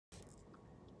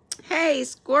Hey,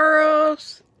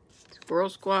 squirrels. Squirrel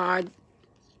Squad.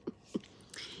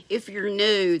 If you're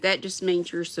new, that just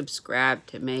means you're subscribed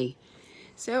to me.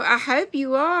 So I hope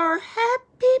you are.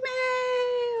 Happy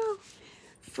mail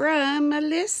from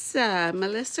Melissa.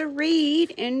 Melissa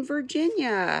Reed in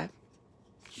Virginia.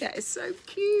 That is so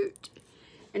cute.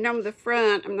 And on the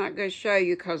front, I'm not going to show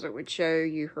you because it would show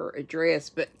you her address,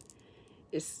 but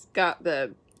it's got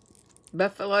the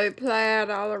buffalo plaid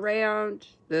all around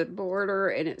the border,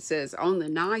 and it says on the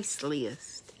nice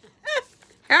list.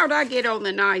 How'd I get on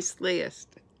the nice list?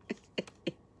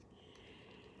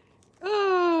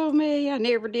 Oh, me, I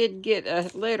never did get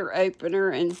a letter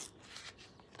opener, and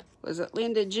was it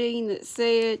Linda Jean that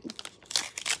said,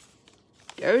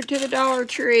 go to the Dollar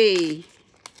Tree?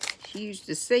 She used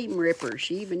a seam ripper.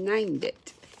 She even named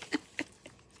it.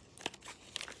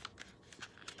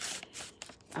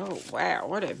 Oh, wow,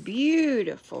 what a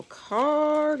beautiful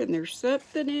card, and there's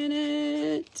something in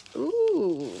it.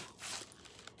 Ooh,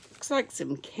 looks like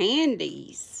some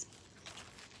candies.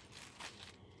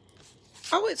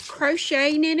 Oh, it's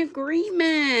Crocheting in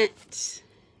Agreement.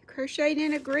 Crocheting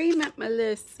in Agreement,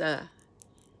 Melissa.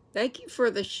 Thank you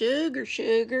for the sugar.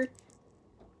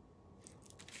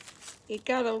 It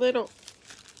got a little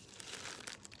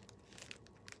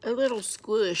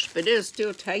squish, but it'll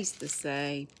still taste the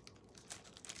same.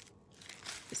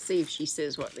 Let's see if she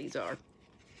says what these are.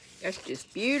 That's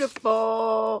just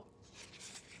beautiful.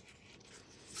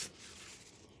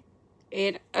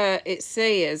 And it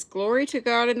says, glory to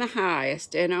God in the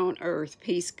highest, and on earth,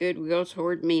 peace, goodwill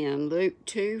toward men. Luke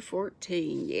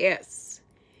 2:14. Yes.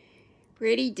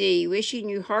 GrannyDee, wishing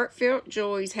you heartfelt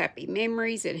joys, happy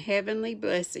memories, and heavenly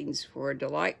blessings for a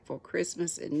delightful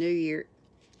Christmas and New Year.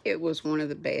 It was one of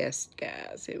the best,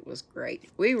 guys. It was great.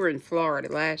 We were in Florida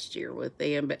last year with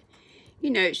them, but,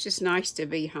 you know, it's just nice to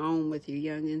be home with you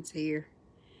youngins here.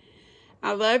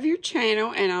 I love your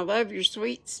channel, and I love your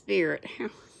sweet spirit. How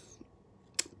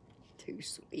too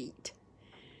sweet.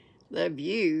 Love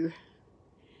you.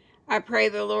 I pray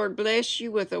the Lord bless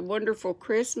you with a wonderful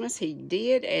Christmas. He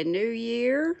did, and New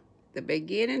Year. The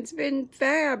beginning's been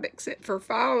fab, except for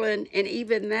falling, and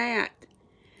even that.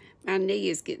 My knee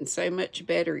is getting so much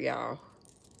better, y'all.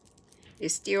 It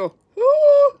still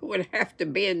would have to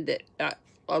bend it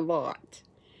a lot,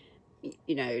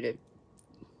 you know, to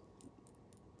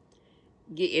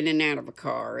get in and out of a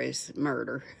car is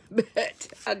murder. But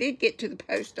I did get to the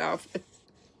post office.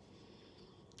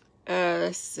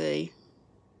 Let's see.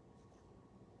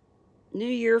 New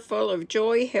Year full of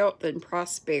joy, health, and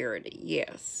prosperity.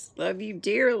 Yes. Love you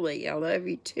dearly. I love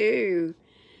you too.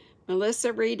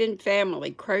 Melissa Reed and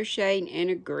family. Crocheting in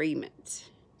Agreement.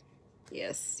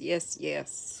 Yes, yes,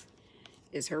 yes.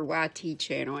 Is her YT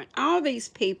channel. And all these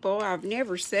people, I've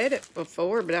never said it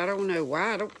before, but I don't know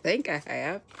why. I don't think I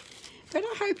have. But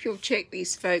I hope you'll check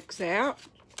these folks out.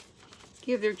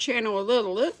 Give their channel a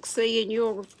little look-see, and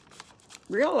you'll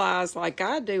realize, like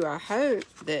I do, I hope,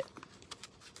 that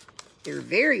they're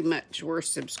very much worth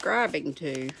subscribing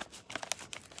to.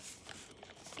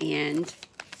 And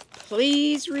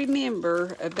please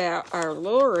remember about our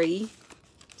Lori.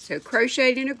 So,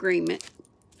 Crocheting in Agreement.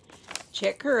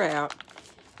 Check her out.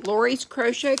 Lori's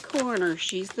Crochet Corner.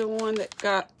 She's the one that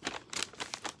got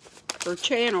her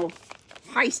channel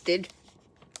heisted.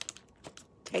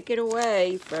 Taken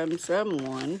away from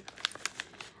someone.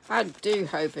 I do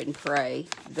hope and pray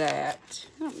that,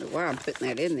 I don't know why I'm putting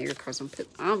that in there, because I'm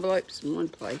putting envelopes in one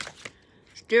place.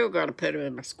 Still got to put them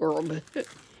in my squirrel book.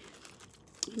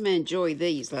 I'm going to enjoy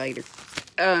these later.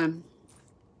 But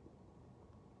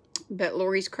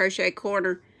Lori's Crochet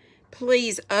Corner,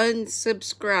 please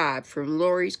unsubscribe from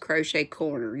Lori's Crochet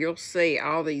Corner. You'll see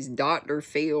all these Dr.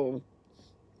 Phil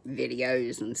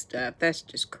videos and stuff. That's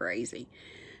just crazy.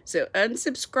 So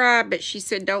unsubscribe, but she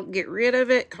said don't get rid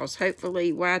of it, because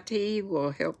hopefully YT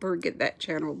will help her get that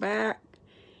channel back,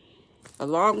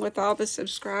 along with all the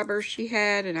subscribers she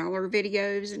had and all her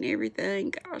videos and everything.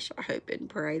 Gosh, I hope and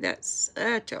pray. That's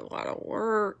such a lot of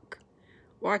work.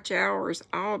 Watch hours,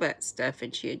 all that stuff.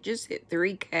 And she had just hit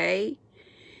 3K.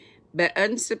 But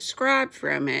unsubscribe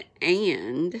from it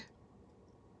and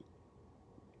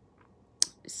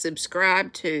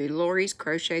subscribe to Lori's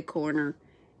Crochet Corner.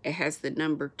 It has the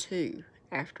number 2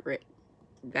 after it.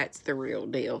 That's the real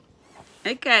deal.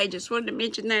 Okay, just wanted to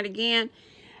mention that again.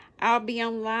 I'll be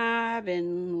on live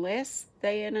in less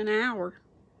than an hour.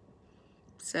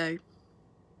 So,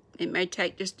 it may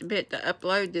take just a bit to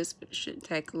upload this, but it shouldn't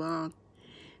take long.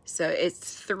 So,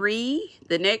 it's 3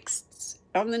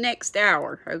 on the next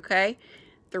hour, okay?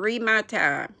 3 my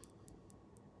time.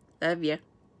 Love ya.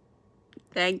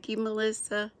 Thank you,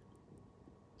 Melissa.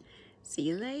 See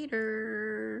you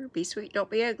later. Be sweet, don't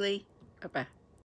be ugly. Bye-bye.